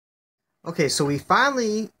Okay, so we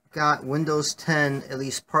finally got Windows 10 at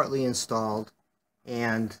least partly installed,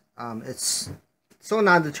 and it's so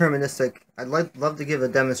non-deterministic. Love to give a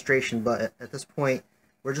demonstration, but at this point,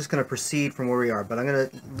 we're just going to proceed from where we are. But I'm going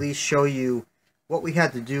to at least show you what we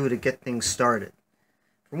had to do to get things started.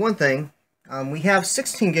 For one thing, we have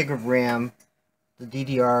 16 gig of RAM, the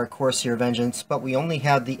DDR Corsair Vengeance, but we only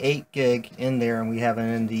have the 8 gig in there, and we have it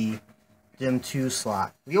in the DIMM2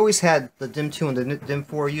 slot. We always had the DIMM2 and the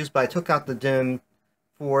DIMM4 used, but I took out the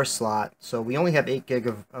DIMM4 slot, so we only have 8 gig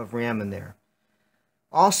of RAM in there.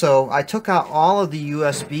 Also, I took out all of the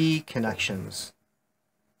USB connections.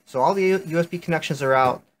 So all the USB connections are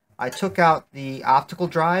out. I took out the optical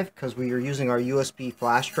drive because we are using our USB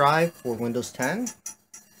flash drive for Windows 10.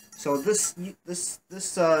 So this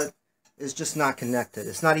is just not connected.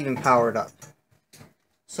 It's not even powered up.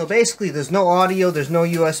 So basically, there's no audio, there's no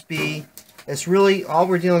USB. It's really, all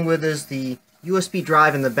we're dealing with is the USB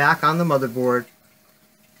drive in the back on the motherboard,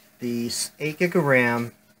 the 8 gig of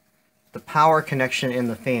RAM, the power connection in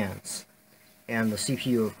the fans, and the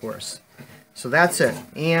CPU, of course. So that's it.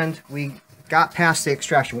 And we got past the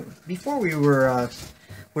extraction. Before we were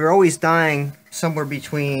always dying somewhere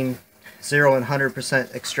between 0 and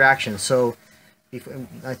 100% extraction. So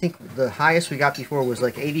I think the highest we got before was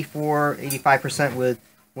like 84, 85% with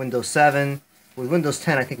Windows 7. With Windows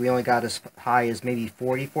 10, I think we only got as high as maybe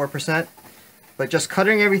 44%. But just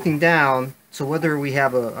cutting everything down, so whether we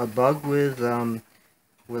have a bug with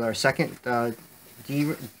our second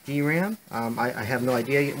DRAM, I have no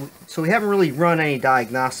idea. So we haven't really run any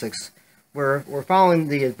diagnostics. We're following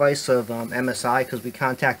the advice of MSI because we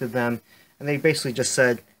contacted them, and they basically just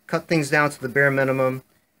said, cut things down to the bare minimum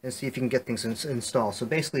and see if you can get things installed. So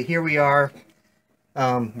basically, here we are.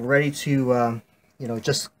 We're ready to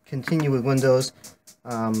just continue with Windows.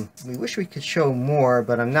 We wish we could show more,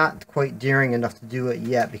 but I'm not quite daring enough to do it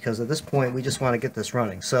yet because at this point we just want to get this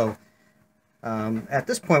running. So at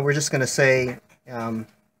this point we're just going to say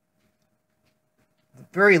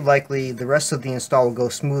very likely the rest of the install will go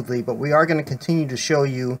smoothly, but we are going to continue to show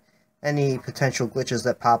you any potential glitches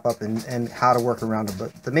that pop up and how to work around them.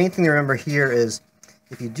 But the main thing to remember here is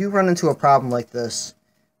if you do run into a problem like this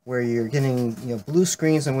where you're getting blue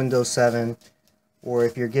screens in Windows 7, or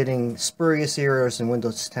if you're getting spurious errors in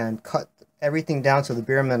Windows 10, cut everything down to the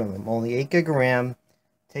bare minimum. Only 8 gig of RAM,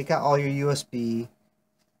 take out all your USB,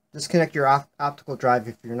 disconnect your optical drive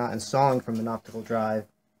if you're not installing from an optical drive,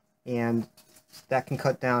 and that can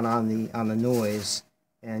cut down on the noise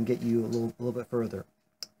and get you a little bit further.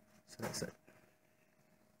 So that's it.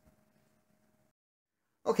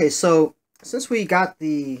 Okay, so since we got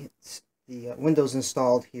the Windows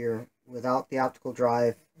installed here without the optical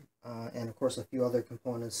drive, and of course a few other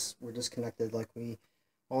components were disconnected, like we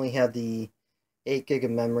only had the 8 gig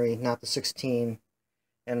of memory, not the 16,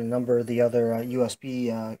 and a number of the other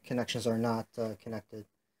USB connections are not connected.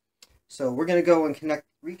 So we're going to go and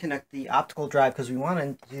reconnect the optical drive because we want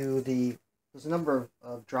to do there's a number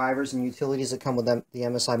of drivers and utilities that come with the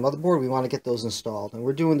MSI motherboard. We want to get those installed, and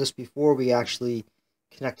we're doing this before we actually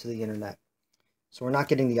connect to the internet. So we're not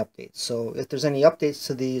getting the updates. So if there's any updates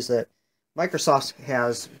to these that Microsoft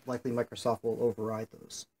has, likely Microsoft will override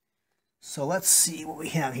those. So let's see what we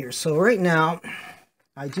have here. So right now,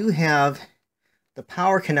 I do have the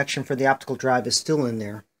power connection for the optical drive is still in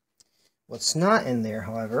there. What's not in there,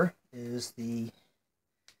 however, is the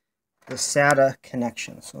SATA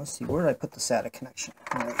connection. So let's see, where did I put the SATA connection?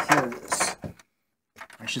 Right, here it is.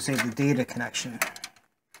 I should say the data connection.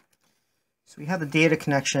 So we have the data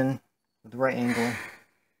connection with the right angle.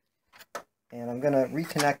 And I'm going to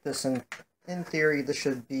reconnect this, and in theory this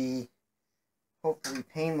should be hopefully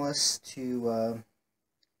painless to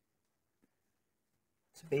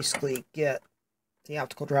basically get the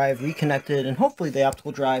optical drive reconnected, and hopefully the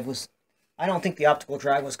optical drive was, I don't think the optical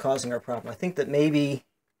drive was causing our problem. I think that maybe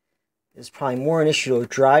it's probably more an issue of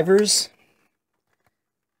drivers,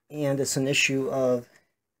 and it's an issue of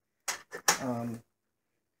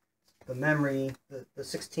the memory, the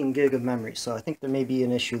 16 gig of memory. So I think there may be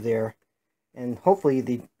an issue there. And hopefully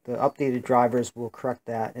the updated drivers will correct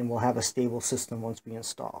that, and we'll have a stable system once we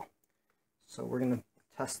install. So we're going to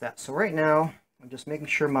test that. So right now, I'm just making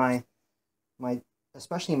sure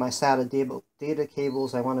especially my SATA data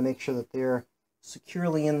cables, I want to make sure that they're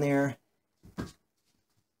securely in there.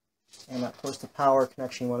 And of course the power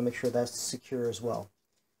connection, you want to make sure that's secure as well.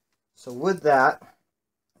 So with that,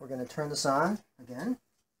 we're going to turn this on again.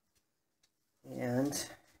 And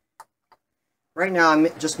right now, I'm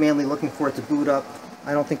just mainly looking for it to boot up.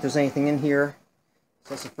 I don't think there's anything in here.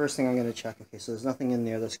 So that's the first thing I'm going to check. Okay, so there's nothing in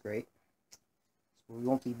there. That's great. So we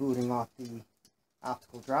won't be booting off the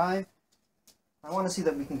optical drive. I want to see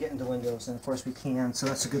that we can get into Windows, and of course we can, so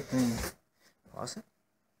that's a good thing. Pause it.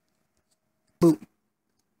 Boop.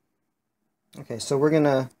 Okay, so we're going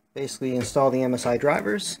to basically install the MSI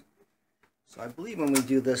drivers. So I believe when we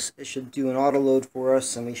do this, it should do an auto load for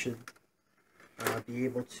us, and we should be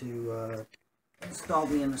able to install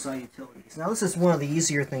the MSI utilities. Now this is one of the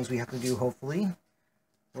easier things we have to do, hopefully.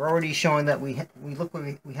 We're already showing that we look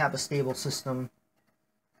like we have a stable system.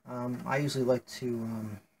 I usually like to,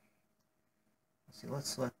 let's see,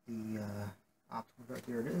 let's let the optical,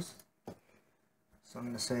 here it is. So I'm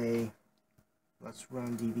going to say, let's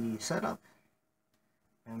run DVD setup.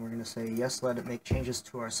 And we're going to say, yes, let it make changes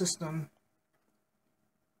to our system.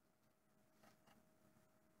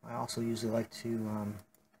 I also usually like to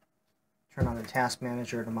turn on the task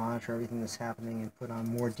manager to monitor everything that's happening and put on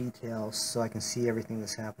more details so I can see everything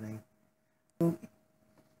that's happening.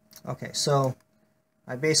 Okay, so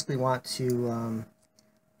I basically want to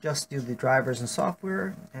just do the drivers and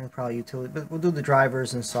software and probably utility, but we'll do the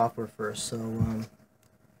drivers and software first. So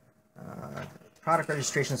product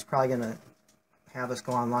registration is probably going to have us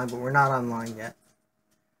go online, but we're not online yet.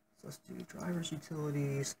 So let's do drivers,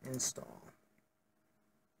 utilities, install.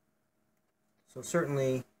 So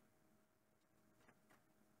certainly,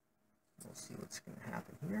 we'll see what's going to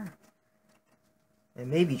happen here. It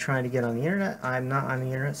may be trying to get on the internet. I'm not on the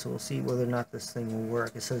internet, so we'll see whether or not this thing will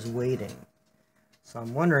work. It says waiting. So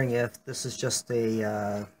I'm wondering if this is just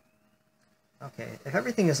a, okay, if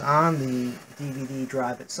everything is on the DVD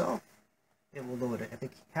drive itself, it will load it. If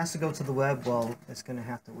it has to go to the web, well, it's going to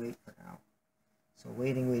have to wait for now. So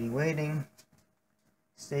waiting.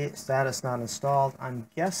 Status not installed. I'm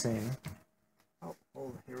guessing,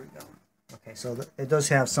 oh, here we go. Okay, so it does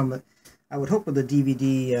have some, I would hope with the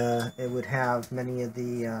DVD it would have many of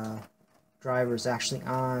the drivers actually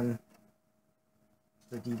on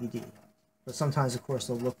the DVD. But sometimes, of course,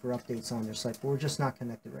 they'll look for updates on their site, but we're just not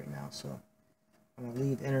connected right now. So I'm going to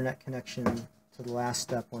leave internet connection to the last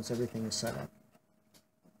step once everything is set up.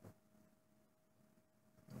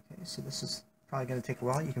 Okay, so this is probably going to take a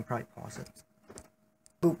while. You can probably pause it.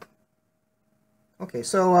 Boop. Okay,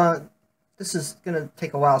 so this is going to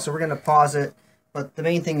take a while, so we're going to pause it. But the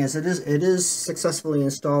main thing is it is successfully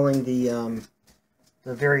installing the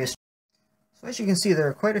various. So as you can see, there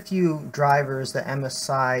are quite a few drivers that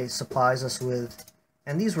MSI supplies us with.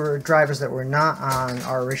 And these were drivers that were not on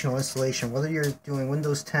our original installation. Whether you're doing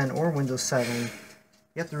Windows 10 or Windows 7, you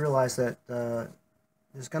have to realize that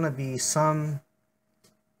there's going to be some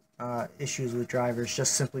issues with drivers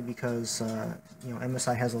just simply because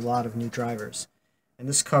MSI has a lot of new drivers. And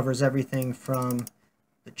this covers everything from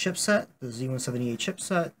the chipset, the Z170a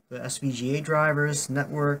chipset, the SVGA drivers,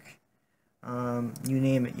 network, you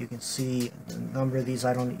name it. You can see the number of these.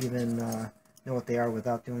 I don't even know what they are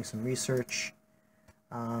without doing some research.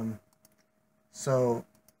 So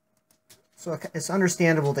it's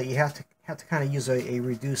understandable that you have to kind of use a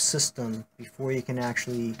reduced system before you can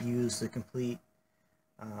actually use the complete.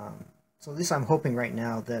 So at least I'm hoping right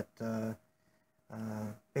now that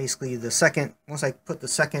basically once I put the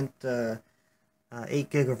second 8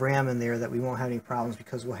 gig of RAM in there, that we won't have any problems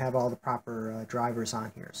because we'll have all the proper drivers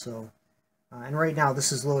on here. So and right now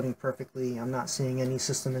this is loading perfectly. I'm not seeing any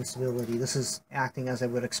system instability. This is acting as I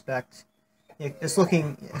would expect. It's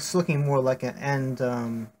looking more like an end,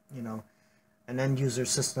 an end user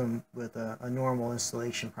system with a normal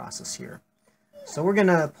installation process here. So we're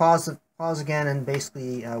gonna pause again and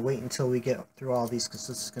basically wait until we get through all these because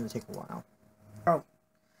this is going to take a while. Oh,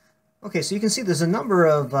 okay. So you can see there's a number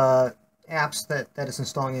of apps that it's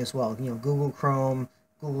installing as well. Google Chrome,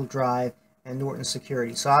 Google Drive, and Norton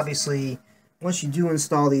Security. So obviously, once you do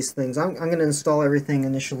install these things, I'm going to install everything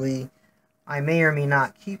initially. I may or may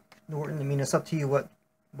not keep Norton. I mean, it's up to you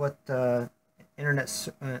what internet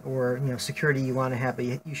or security you want to have, but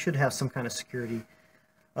you should have some kind of security.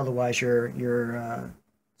 Otherwise, your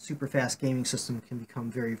super fast gaming system can become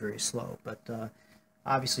very, very slow. But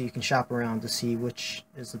obviously, you can shop around to see which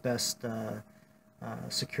is the best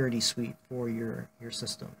security suite for your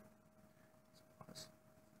system.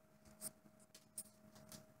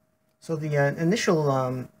 So the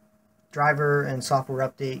initial driver and software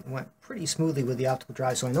update went pretty smoothly with the optical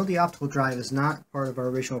drive. So I know the optical drive is not part of our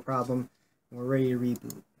original problem, and we're ready to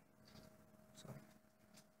reboot. So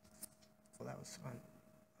that was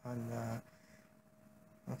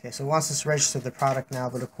okay, so it wants us to register the product now,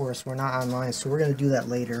 but of course we're not online, so we're going to do that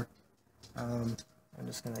later. I'm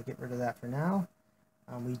just going to get rid of that for now.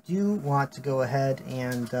 We do want to go ahead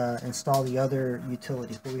and install the other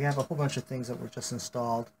utilities, but we have a whole bunch of things that were just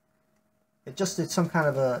installed. It just did some kind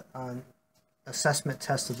of an assessment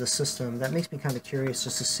test of the system. That makes me kind of curious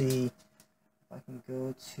just to see if I can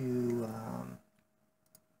go to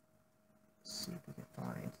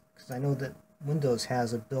because I know that Windows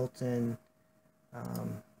has a built-in, let's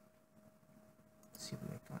see if we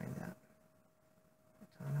can find that.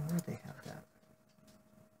 I don't know where they have that.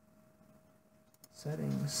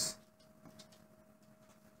 Settings,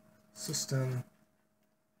 system.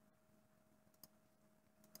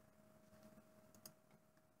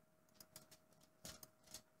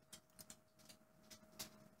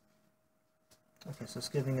 Okay, so it's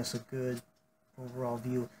giving us a good overall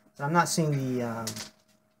view. So I'm not seeing the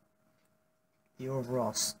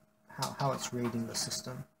overall how it's rating the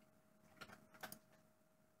system.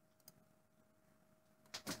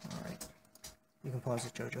 All right, you can pause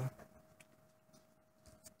it, Jojo.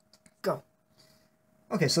 Go.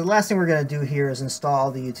 Okay, so the last thing we're going to do here is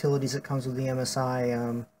install the utilities that comes with the MSI.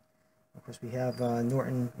 Of course, we have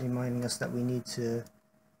Norton reminding us that we need to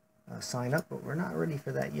sign up, but we're not ready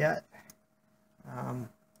for that yet.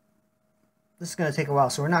 This is going to take a while,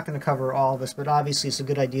 so we're not going to cover all of this, but obviously it's a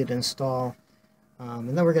good idea to install.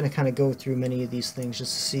 And then we're going to kind of go through many of these things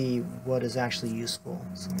just to see what is actually useful.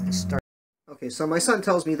 So I'm going to start. Okay, so my son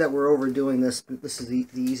tells me that we're overdoing this. This is the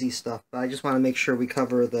easy stuff, but I just want to make sure we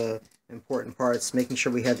cover the important parts, making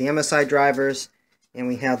sure we have the MSI drivers and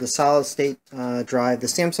we have the solid state drive. The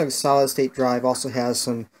Samsung solid state drive also has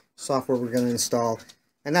some software we're going to install.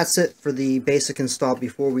 And that's it for the basic install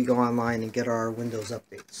before we go online and get our Windows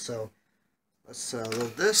updates. So let's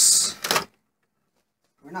load this.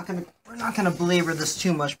 We're not gonna belabor this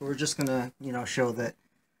too much, but we're just gonna show that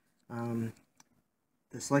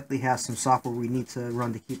this likely has some software we need to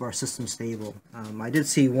run to keep our system stable. I did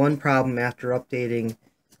see one problem after updating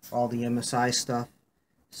all the MSI stuff.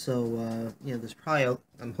 So there's probably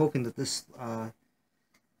I'm hoping that this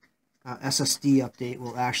SSD update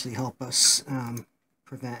will actually help us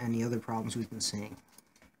prevent any other problems we've been seeing.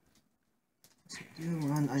 So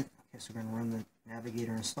okay, so we're going to run the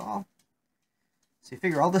Navigator install. So you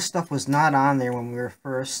figure all this stuff was not on there when we were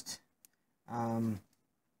first, we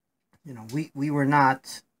were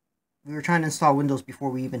trying to install Windows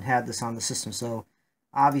before we even had this on the system. So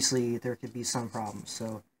obviously there could be some problems.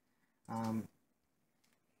 So I'm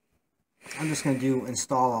just going to do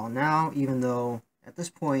install all now, even though at this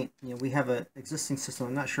point, we have an existing system.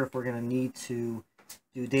 I'm not sure if we're going to need to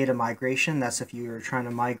do data migration. That's if you're trying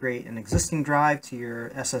to migrate an existing drive to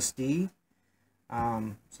your SSD. So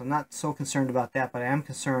I'm not so concerned about that, but I am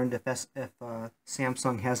concerned if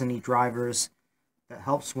Samsung has any drivers that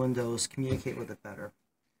helps Windows communicate with it better.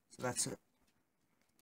 So that's it.